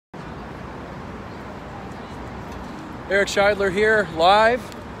Eric Scheidler here, live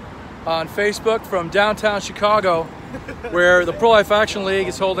on Facebook from downtown Chicago, where the Pro-Life Action League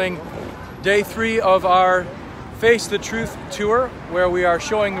is holding day 3 of our Face the Truth tour, where we are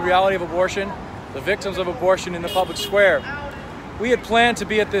showing the reality of abortion, the victims of abortion in the public square. We had planned to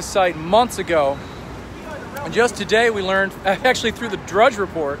be at this site months ago, and just today we learned, actually through the Drudge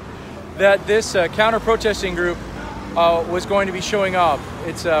Report, that this counter-protesting group was going to be showing up.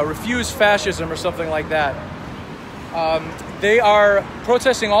 It's Refuse Fascism or something like that. They are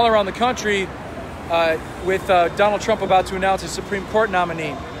protesting all around the country with Donald Trump about to announce his Supreme Court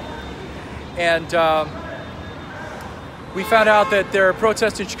nominee. And we found out that their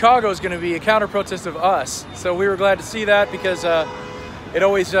protest in Chicago is going to be a counter-protest of us. So we were glad to see that, because it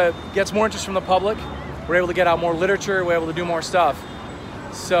always gets more interest from the public. We're able to get out more literature, we're able to do more stuff.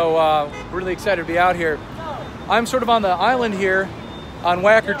 So we're really excited to be out here. I'm sort of on the island here on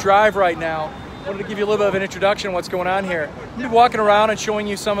Wacker Drive right now. I wanted to give you a little bit of an introduction of what's going on here. I'm going to be walking around and showing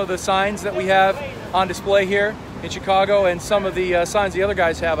you some of the signs that we have on display here in Chicago, and some of the signs the other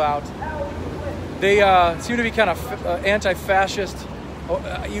guys have out. They seem to be kind of anti-fascist,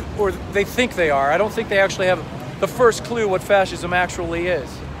 or they think they are. I don't think they actually have the first clue what fascism actually is.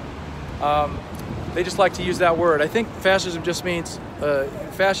 They just like to use that word. I think fascism just means,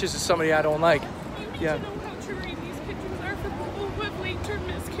 fascist is somebody I don't like. Yeah.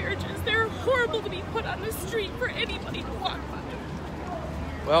 They're horrible to be put on the street for anybody to walk by.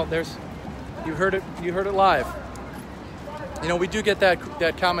 Well, you heard it live. You know, we do get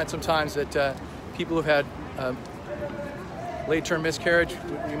that comment sometimes that people who've had late-term miscarriage,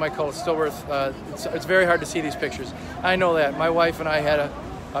 you might call it stillbirth, it's very hard to see these pictures. I know that. My wife and I had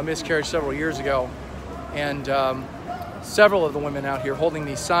a miscarriage several years ago, and several of the women out here holding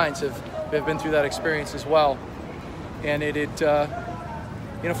these signs have been through that experience as well. And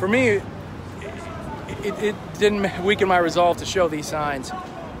you know, for me, it didn't weaken my resolve to show these signs,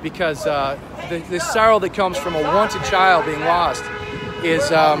 because the sorrow that comes from a wanted child being lost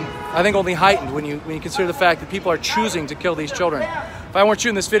is, I think, only heightened when you consider the fact that people are choosing to kill these children. If I weren't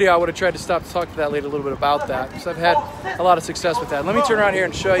shooting this video, I would have tried to stop to talk to that lady a little bit about that, because I've had a lot of success with that. Let me turn around here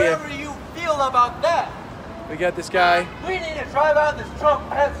and show you. How do you feel about that? We got this guy. We need to drive out this Trump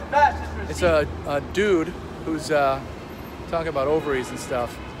fascist regime. It's a dude who's talking about ovaries and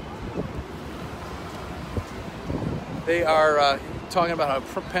stuff. They are talking about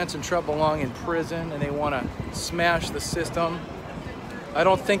how Pence and Trump belong in prison, and they want to smash the system. I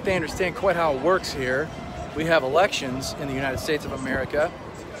don't think they understand quite how it works here. We have elections in the United States of America,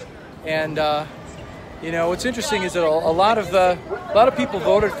 and you know, what's interesting is that a lot of people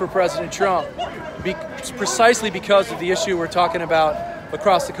voted for President Trump precisely because of the issue we're talking about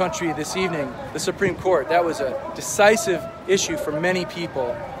across the country this evening, the Supreme Court. That was a decisive issue for many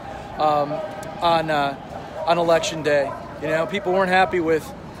people on election day. You know, people weren't happy with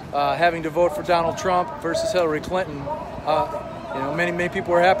having to vote for Donald Trump versus Hillary Clinton. You know, many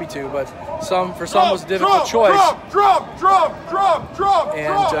people were happy to, but for some was a difficult choice.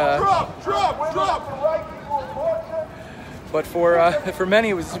 But for many,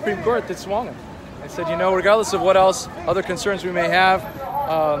 it was the Supreme Court that swung them. They said, you know, regardless of what else, other concerns we may have,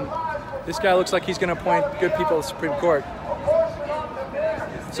 this guy looks like he's going to appoint good people to the Supreme Court.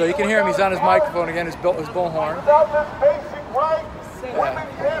 So you can hear him. He's on his microphone again, his bullhorn.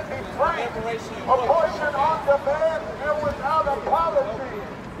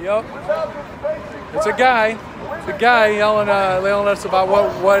 Yeah. Yep. It's a guy yelling at us about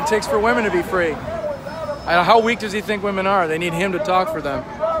what it takes for women to be free. And how weak does he think women are? They need him to talk for them.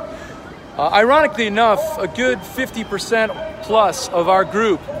 Ironically enough, a good 50% plus of our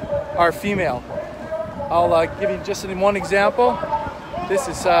group are female. I'll give you just one example. This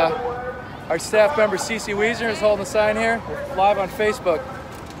is our staff member, Cece Wiesner, is holding a sign here. We're live on Facebook.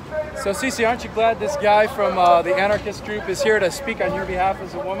 So, Cece, aren't you glad this guy from the anarchist group is here to speak on your behalf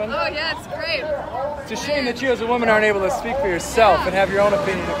as a woman? Oh, yeah, it's great. It's a shame that you as a woman aren't able to speak for yourself and have your own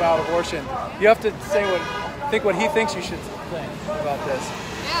opinion about abortion. You have to think what he thinks you should think about this.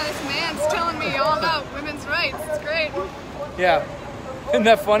 Yeah, this man's telling me all about women's rights. It's great. Yeah. Isn't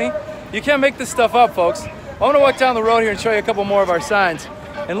that funny? You can't make this stuff up, folks. I'm going to walk down the road here and show you a couple more of our signs.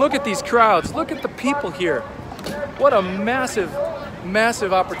 And look at these crowds. Look at the people here. What a massive,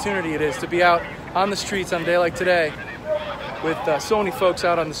 massive opportunity it is to be out on the streets on a day like today with so many folks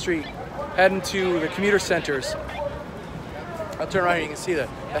out on the street heading to the commuter centers. I'll turn around here, you can see the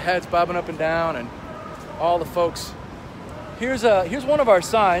heads bobbing up and down and all the folks. Here's one of our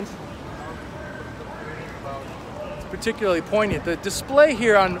signs. It's particularly poignant. The display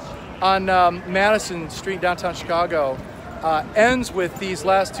here on Madison Street, downtown Chicago, ends with these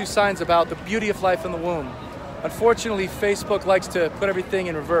last two signs about the beauty of life in the womb. Unfortunately, Facebook likes to put everything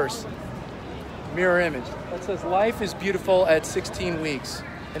in reverse. Mirror image. That says life is beautiful at 16 weeks.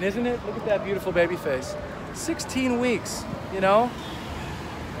 And isn't it? Look at that beautiful baby face. 16 weeks, you know?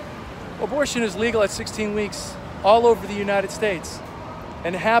 Abortion is legal at 16 weeks all over the United States.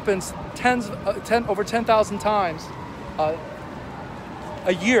 And it happens over 10,000 times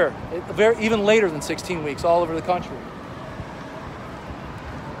a year, even later than 16 weeks, all over the country.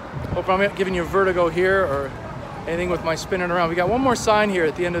 Hope I'm not giving you vertigo here or anything with my spinning around. We got one more sign here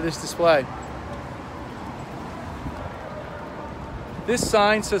at the end of this display. This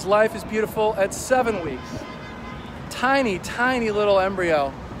sign says life is beautiful at 7 weeks. Tiny, tiny little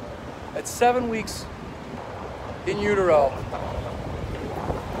embryo at 7 weeks in utero.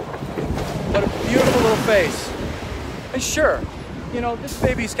 What a beautiful little face. And sure, you know, this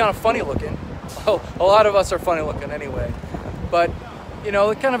baby's kind of funny looking. Oh, a lot of us are funny looking anyway. But, you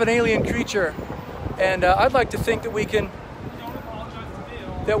know, kind of an alien creature. And I'd like to think that we can,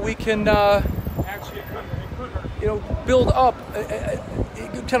 you know, build up,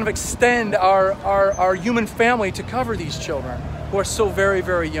 kind of extend our human family to cover these children who are so very,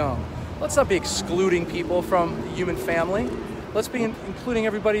 very young. Let's not be excluding people from the human family. Let's be including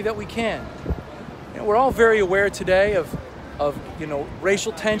everybody that we can. You know, we're all very aware today of you know,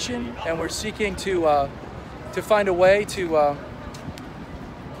 racial tension, and we're seeking to find a way to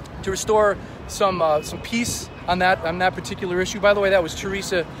restore some peace on that particular issue. By the way, that was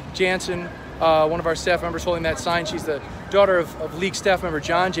Teresa Jansen, one of our staff members, holding that sign. She's the daughter of League staff member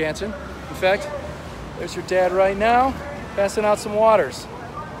John Jansen. In fact, there's your dad right now, passing out some waters.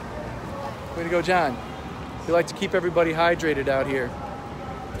 Way to go, John. We like to keep everybody hydrated out here.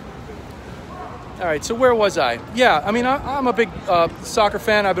 All right, so where was I? Yeah, I mean, I'm a big soccer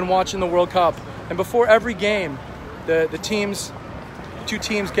fan. I've been watching the World Cup. And before every game, the two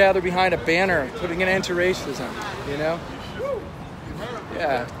teams gather behind a banner putting an end to racism, you know?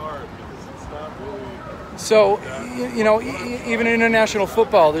 Yeah. So, you know, even in international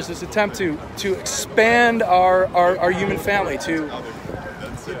football, there's this attempt to expand our human family, to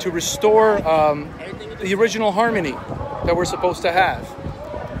restore the original harmony that we're supposed to have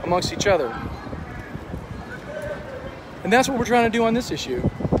amongst each other. And that's what we're trying to do on this issue.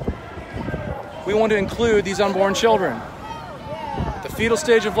 We want to include these unborn children. At the fetal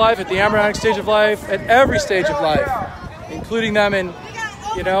stage of life, at the embryonic stage of life, at every stage of life, including them in,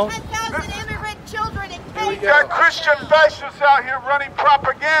 you know. We got Christian fascists out here running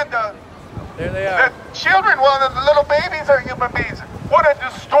propaganda. There they are. The children, well, the little babies are human beings. What a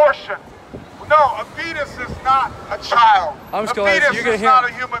distortion. No, a fetus is not a child. A fetus is not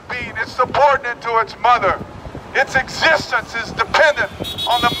a human being. It's subordinate to its mother. Its existence is dependent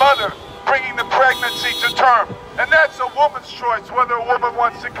on the mother bringing the pregnancy to term. And that's a woman's choice, whether a woman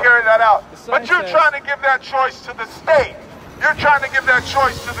wants to carry that out. But you're trying to give that choice to the state. You're trying to give that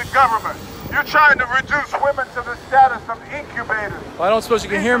choice to the government. You're trying to reduce women to the status of incubators. Well, I don't suppose you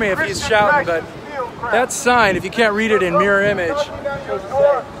can hear me if he's shouting, but that sign, if you can't read it in mirror image,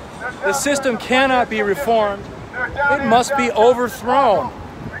 the system cannot be reformed. It must be overthrown.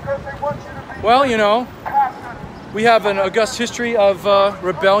 Well, you know, we have an august history of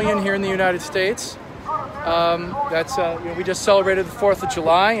rebellion here in the United States. You know, we just celebrated the 4th of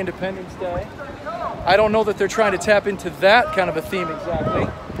July, Independence Day. I don't know that they're trying to tap into that kind of a theme exactly.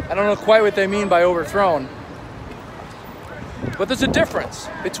 I don't know quite what they mean by overthrown. But there's a difference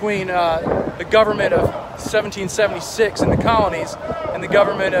between the government of 1776 in the colonies and the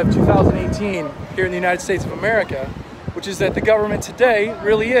government of 2018 here in the United States of America, which is that the government today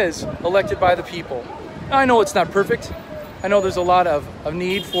really is elected by the people. Now, I know it's not perfect. I know there's a lot of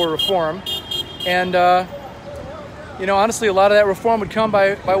need for reform. And, you know, honestly, a lot of that reform would come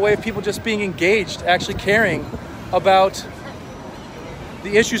by way of people just being engaged, actually caring about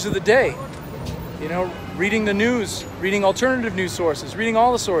the issues of the day. You know, reading the news, reading alternative news sources, reading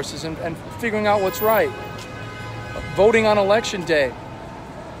all the sources and figuring out what's right. Voting on election day.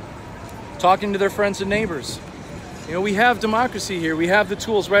 Talking to their friends and neighbors. You know, we have democracy here. We have the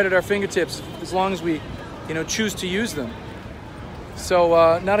tools right at our fingertips as long as we, you know, choose to use them.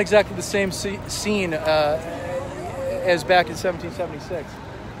 So not exactly the same scene as back in 1776.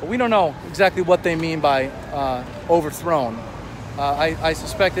 But we don't know exactly what they mean by overthrown. I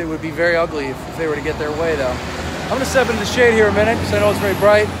suspect it would be very ugly if they were to get their way, though. I'm going to step into the shade here a minute because I know it's very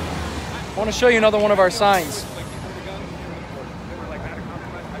bright. I want to show you another one of our signs.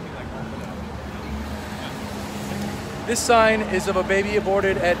 This sign is of a baby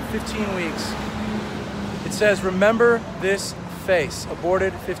aborted at 15 weeks. It says, "Remember this face,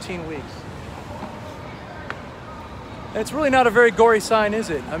 aborted 15 weeks." And it's really not a very gory sign, is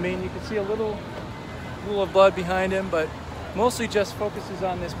it? I mean, you can see a little pool of blood behind him, but mostly just focuses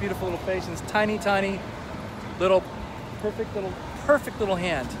on this beautiful little face and this tiny, tiny little, perfect little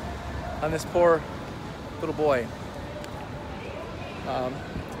hand on this poor little boy.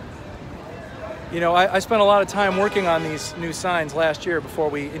 You know, I spent a lot of time working on these new signs last year before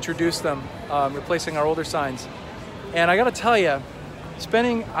we introduced them, replacing our older signs. And I gotta tell you,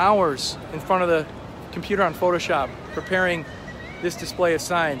 spending hours in front of the computer on Photoshop preparing this display of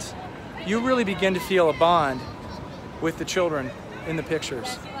signs, you really begin to feel a bond with the children in the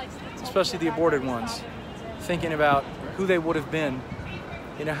pictures, especially the aborted ones, thinking about who they would have been,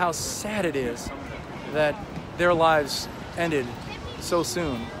 you know, how sad it is that their lives ended so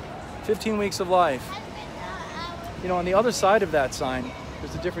soon. 15 weeks of life. You know, on the other side of that sign,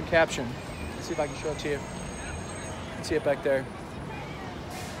 there's a different caption. Let's see if I can show it to you. You can see it back there.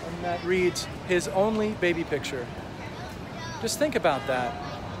 And that reads, "His only baby picture." Just think about that.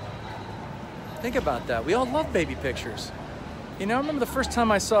 Think about that. We all love baby pictures. You know, I remember the first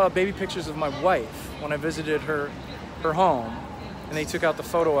time I saw baby pictures of my wife when I visited her home, and they took out the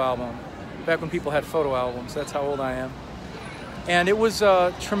photo album. Back when people had photo albums, that's how old I am. And it was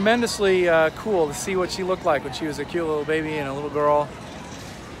tremendously cool to see what she looked like when she was a cute little baby and a little girl.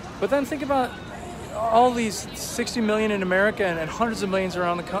 But then think about all these 60 million in America and hundreds of millions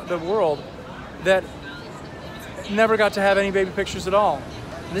around the world that never got to have any baby pictures at all.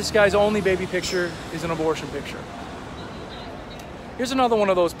 And this guy's only baby picture is an abortion picture. Here's another one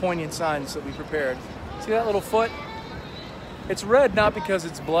of those poignant signs that we prepared. See that little foot? It's red not because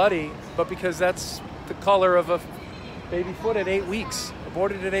it's bloody, but because that's the color of a baby foot at 8 weeks,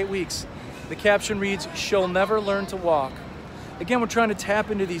 aborted at 8 weeks. The caption reads, "She'll never learn to walk." Again, we're trying to tap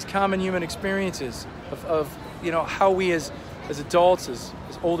into these common human experiences of you know, how we as adults, as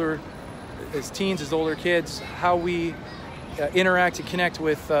teens, as older kids, how we interact and connect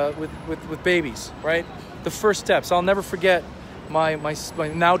with babies, right? The first steps. I'll never forget my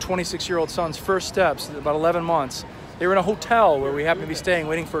now 26-year-old son's first steps, about 11 months. They were in a hotel where we happened to be staying,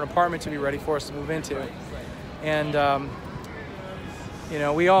 waiting for an apartment to be ready for us to move into. And you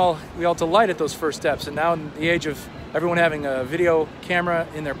know, we all delight at those first steps. And now in the age of everyone having a video camera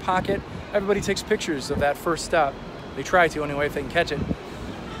in their pocket, everybody takes pictures of that first step. They try to anyway, if they can catch it.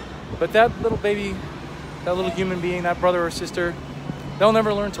 But that little baby, that little human being, that brother or sister, they'll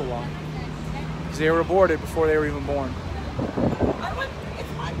never learn to walk because they were aborted before they were even born.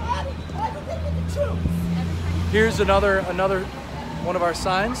 Here's another one of our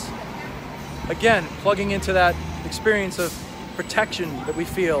signs. Again, plugging into that experience of protection that we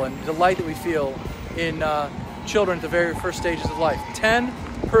feel and delight that we feel in children at the very first stages of life. 10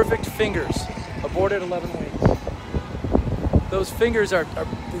 perfect fingers, aborted 11 weeks. Those fingers are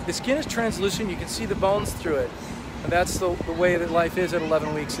the skin is translucent, you can see the bones through it. And that's the way that life is at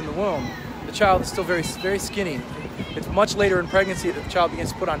 11 weeks in the womb. The child is still very, very skinny. It's much later in pregnancy that the child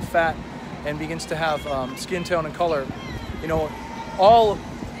begins to put on fat and begins to have skin tone and color. You know, all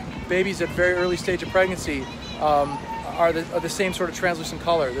babies at a very early stage of pregnancy are the same sort of translucent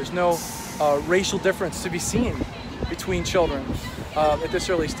color. There's no racial difference to be seen between children at this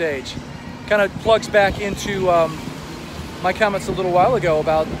early stage. Kind of plugs back into my comments a little while ago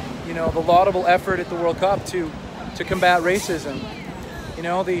about, you know, the laudable effort at the World Cup to combat racism. You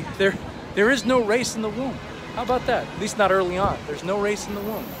know, there is no race in the womb. How about that? At least not early on. There's no race in the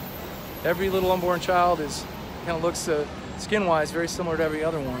womb. Every little unborn child kind of looks skin-wise very similar to every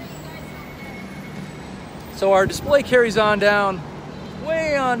other one. So our display carries on down,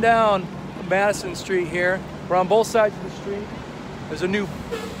 way on down Madison Street here. We're on both sides of the street. There's a new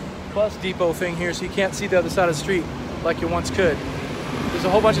bus depot thing here, so you can't see the other side of the street like you once could. There's a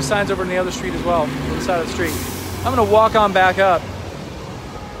whole bunch of signs over on the other street as well, on the side of the street. I'm gonna walk on back up.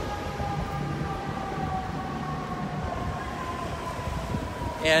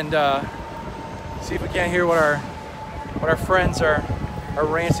 And see if we can't hear what our friends are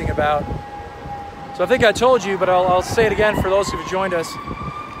ranting about. So I think I told you, but I'll say it again for those who've joined us,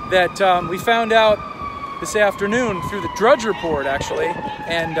 that we found out this afternoon through the Drudge Report, actually,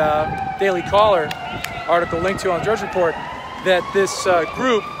 and Daily Caller article linked to on the Drudge Report, that this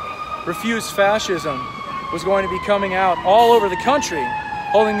group, Refuse Fascism, was going to be coming out all over the country,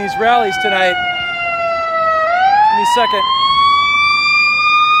 holding these rallies tonight. Give me a second.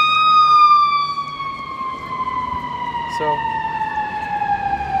 So,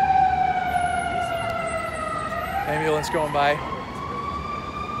 ambulance going by.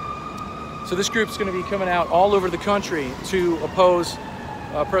 So this group's going to be coming out all over the country to oppose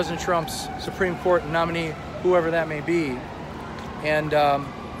President Trump's Supreme Court nominee, whoever that may be. And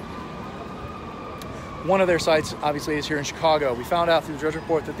one of their sites, obviously, is here in Chicago. We found out through the Judge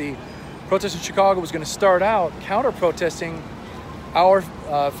Report that the protest in Chicago was going to start out counter-protesting our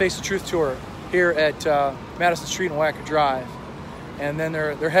Face the Truth tour here at Madison Street and Wacker Drive. And then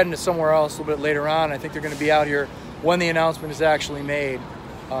they're heading to somewhere else a little bit later on. I think they're going to be out here when the announcement is actually made,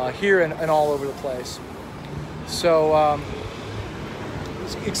 here and all over the place. So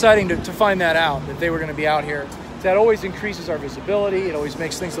it's exciting to find that out, that they were going to be out here. That always increases our visibility. It always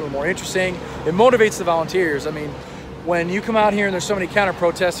makes things a little more interesting. It motivates the volunteers. I mean, when you come out here and there's so many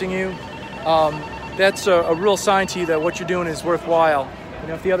counter-protesting you, that's a real sign to you that what you're doing is worthwhile. You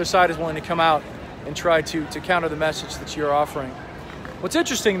know, if the other side is willing to come out and try to counter the message that you're offering. What's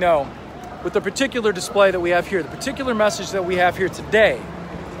interesting, though, with the particular display that we have here, the particular message that we have here today,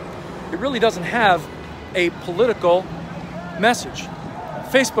 it really doesn't have a political message.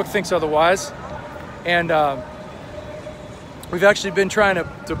 Facebook thinks otherwise, and we've actually been trying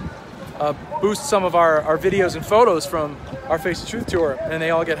to boost some of our videos and photos from our Face the Truth tour, and they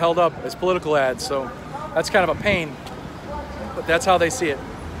all get held up as political ads, so that's kind of a pain, but that's how they see it.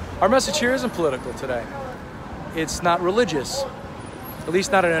 Our message here isn't political today. It's not religious, at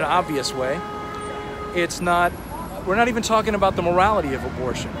least not in an obvious way. We're not even talking about the morality of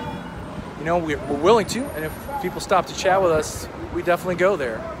abortion. You know, we're willing to, and if people stop to chat with us, we definitely go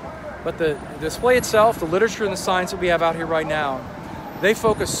there. But the display itself, the literature and the science that we have out here right now, they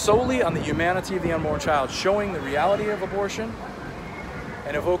focus solely on the humanity of the unborn child, showing the reality of abortion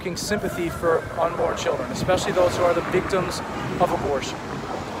and evoking sympathy for unborn children, especially those who are the victims of abortion.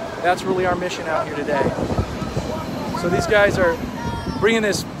 That's really our mission out here today. So these guys are bringing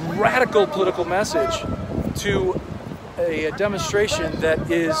this radical political message to a demonstration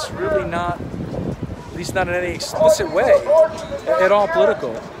that is really not, at least not in any explicit way, at all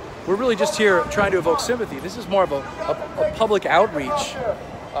political. We're really just here trying to evoke sympathy. This is more of a public outreach,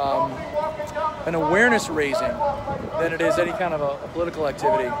 an awareness raising, than it is any kind of a political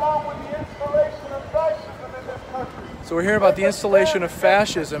activity. So we're hearing about the installation of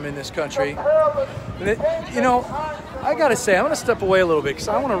fascism in this country. And you know, I gotta say, I'm gonna step away a little bit because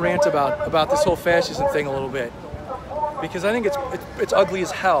I want to rant about this whole fascism thing a little bit, because I think it's ugly as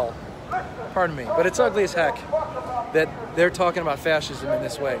hell. Pardon me, but it's ugly as heck that they're talking about fascism in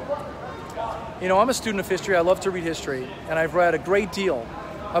this way. You know, I'm a student of history. I love to read history, and I've read a great deal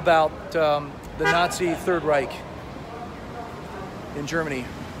about the Nazi Third Reich in Germany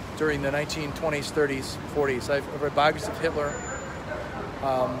during the 1920s, 30s, 40s. I've read biographies of Hitler.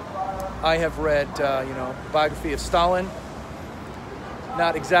 I have read, biography of Stalin.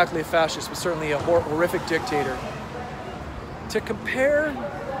 Not exactly a fascist, but certainly a horrific dictator. To compare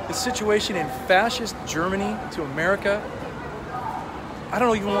the situation in fascist Germany to America, I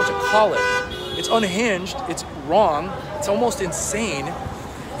don't even know what to call it. It's unhinged, it's wrong, it's almost insane.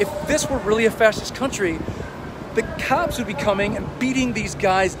 If this were really a fascist country, the cops would be coming and beating these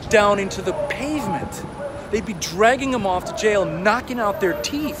guys down into the pavement. They'd be dragging them off to jail, knocking out their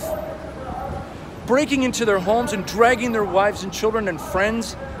teeth, breaking into their homes and dragging their wives and children and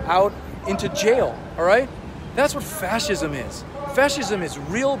friends out into jail, all right? That's what fascism is. Fascism is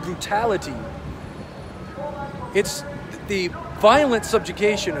real brutality. It's the violent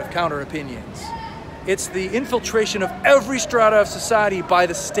subjugation of counter-opinions. It's the infiltration of every strata of society by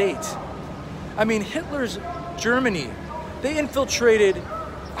the state. I mean, Hitler's Germany, they infiltrated,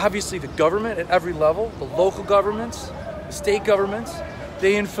 obviously, the government at every level, the local governments, the state governments.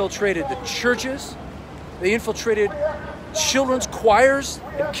 They infiltrated the churches. They infiltrated children's choirs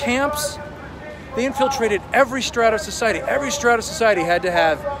and camps. They infiltrated every strata of society. Every strata of society had to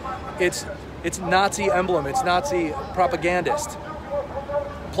have its Nazi emblem, its Nazi propagandist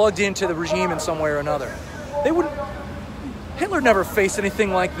plugged into the regime in some way or another. Hitler never faced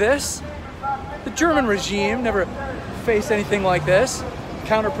anything like this. The German regime never faced anything like this.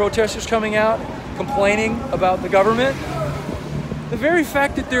 Counter-protesters coming out, complaining about the government. The very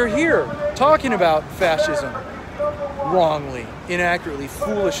fact that they're here talking about fascism wrongly, inaccurately,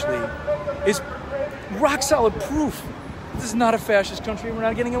 foolishly is rock-solid proof this is not a fascist country. We're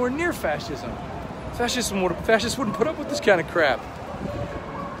not getting anywhere near fascism. Fascists wouldn't put up with this kind of crap.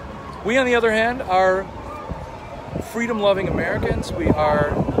 We, on the other hand, are freedom-loving Americans. We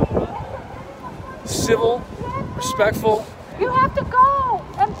are civil, respectful. You have to go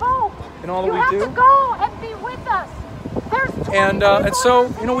and vote. In all that we do. You have to go and be with us. And so,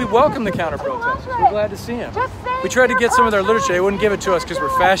 we welcome the counter-protesters. We're glad to see them. We tried to get some of their literature. They wouldn't give it to us because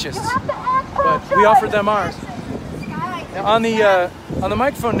we're fascists. But we offered them ours. Now, on the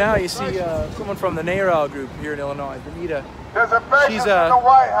microphone now, you see someone from the NARAL group here in Illinois, Benita. There's a fascist in the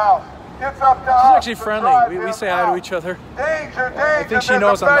White House. It's up to us. She's actually friendly. We say hi to each other. Danger. I think she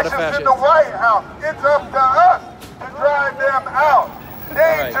knows I'm not a fascist. In the White House. It's up to us to drive them out.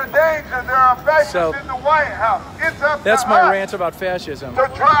 Danger, danger, there are fascists in the White House. It's up that's to my us rant about fascism.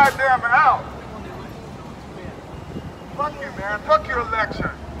 to drive them out. Fuck you, man. Fuck your election.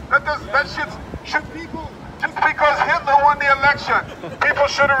 That shit's, should people, just because Hitler won the election, people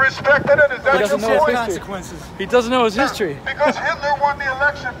should have respected it? Is that your point? Consequences. He doesn't know his history. Because Hitler won the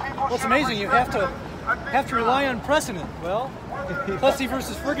election, people Well, it's should amazing. You have respected to rely on precedent. Well, Plessy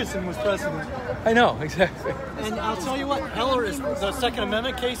versus Ferguson was precedent. I know, exactly. And I'll tell you what, Heller is the Second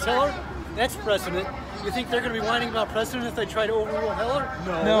Amendment case. Heller, that's precedent. You think they're going to be whining about precedent if they try to overrule Heller?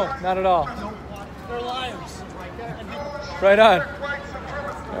 No, not at all. They're liars. Right on.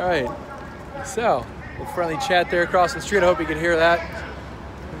 All right. So, a friendly chat there across the street. I hope you could hear that.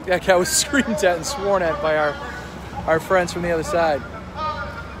 That guy was screamed at and sworn at by our friends from the other side.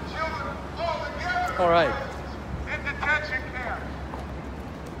 All right.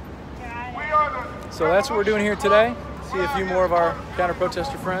 So that's what we're doing here today. See a few more of our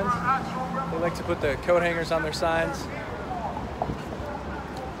counter-protester friends. They like to put the coat hangers on their signs.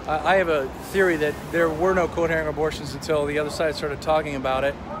 I have a theory that there were no coat hanger abortions until the other side started talking about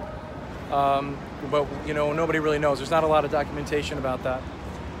it. But, you know, nobody really knows. There's not a lot of documentation about that.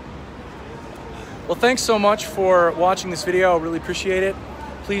 Well, thanks so much for watching this video. I really appreciate it.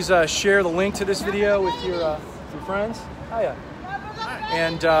 Please share the link to this video with your friends. Hiya.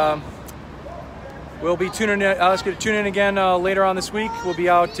 And we'll be tuning in. I'll ask you to tune in again later on this week. We'll be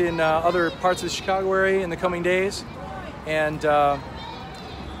out in other parts of the Chicago area in the coming days, and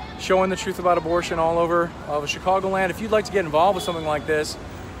showing the truth about abortion all over Chicagoland. If you'd like to get involved with something like this,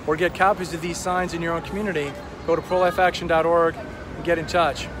 or get copies of these signs in your own community, go to prolifeaction.org and get in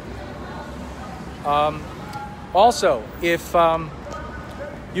touch. Also, if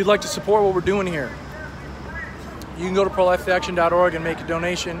you'd like to support what we're doing here, you can go to prolifeaction.org and make a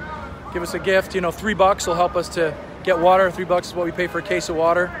donation. Give us a gift. You know, $3 will help us to get water. $3 is what we pay for a case of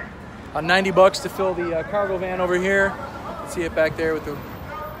water. $90 to fill the cargo van over here. See it back there with the,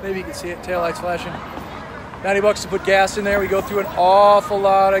 maybe you can see it, taillights flashing. $90 to put gas in there. We go through an awful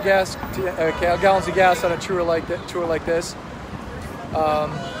lot of gas, gallons of gas on a tour like this.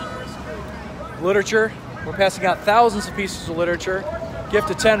 Literature. We're passing out thousands of pieces of literature. Gift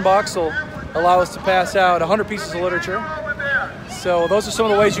of $10 will allow us to pass out 100 pieces of literature. So those are some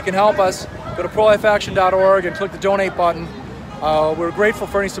of the ways you can help us. Go to prolifeaction.org and click the donate button. We're grateful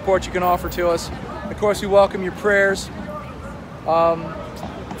for any support you can offer to us. Of course, we welcome your prayers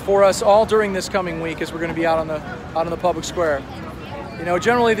for us all during this coming week as we're going to be out on the public square. You know,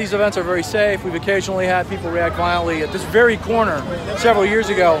 generally these events are very safe. We've occasionally had people react violently. At this very corner, several years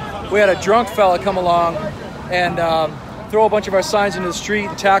ago, we had a drunk fella come along and throw a bunch of our signs into the street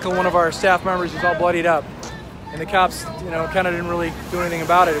and tackle one of our staff members who's all bloodied up. And the cops, you know, kind of didn't really do anything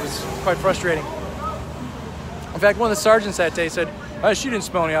about it. It was quite frustrating. In fact, one of the sergeants that day said, oh, she didn't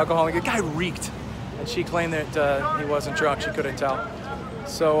smell any alcohol. And the guy reeked. And she claimed that he wasn't drunk. She couldn't tell.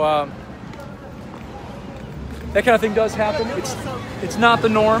 So that kind of thing does happen. It's not the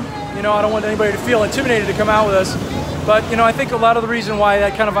norm. You know, I don't want anybody to feel intimidated to come out with us. But, you know, I think a lot of the reason why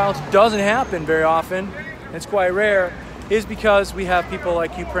that kind of violence doesn't happen very often, and it's quite rare, is because we have people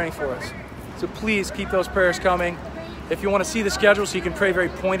like you praying for us. So please keep those prayers coming. If you want to see the schedule so you can pray very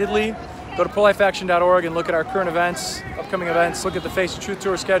pointedly, go to prolifeaction.org and look at our current events, upcoming events, look at the Face the Truth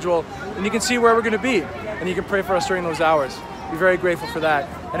Tour schedule, and you can see where we're going to be. And you can pray for us during those hours. We're very grateful for that.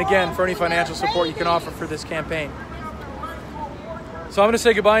 And again, for any financial support you can offer for this campaign. So I'm going to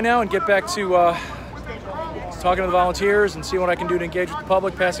say goodbye now and get back to talking to the volunteers and see what I can do to engage with the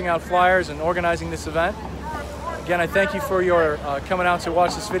public, passing out flyers and organizing this event. Again, I thank you for your coming out to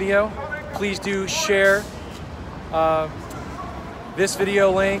watch this video. Please do share this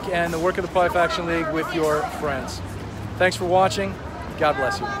video link and the work of the Pro-Life League with your friends. Thanks for watching. God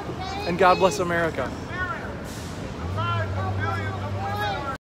bless you. And God bless America.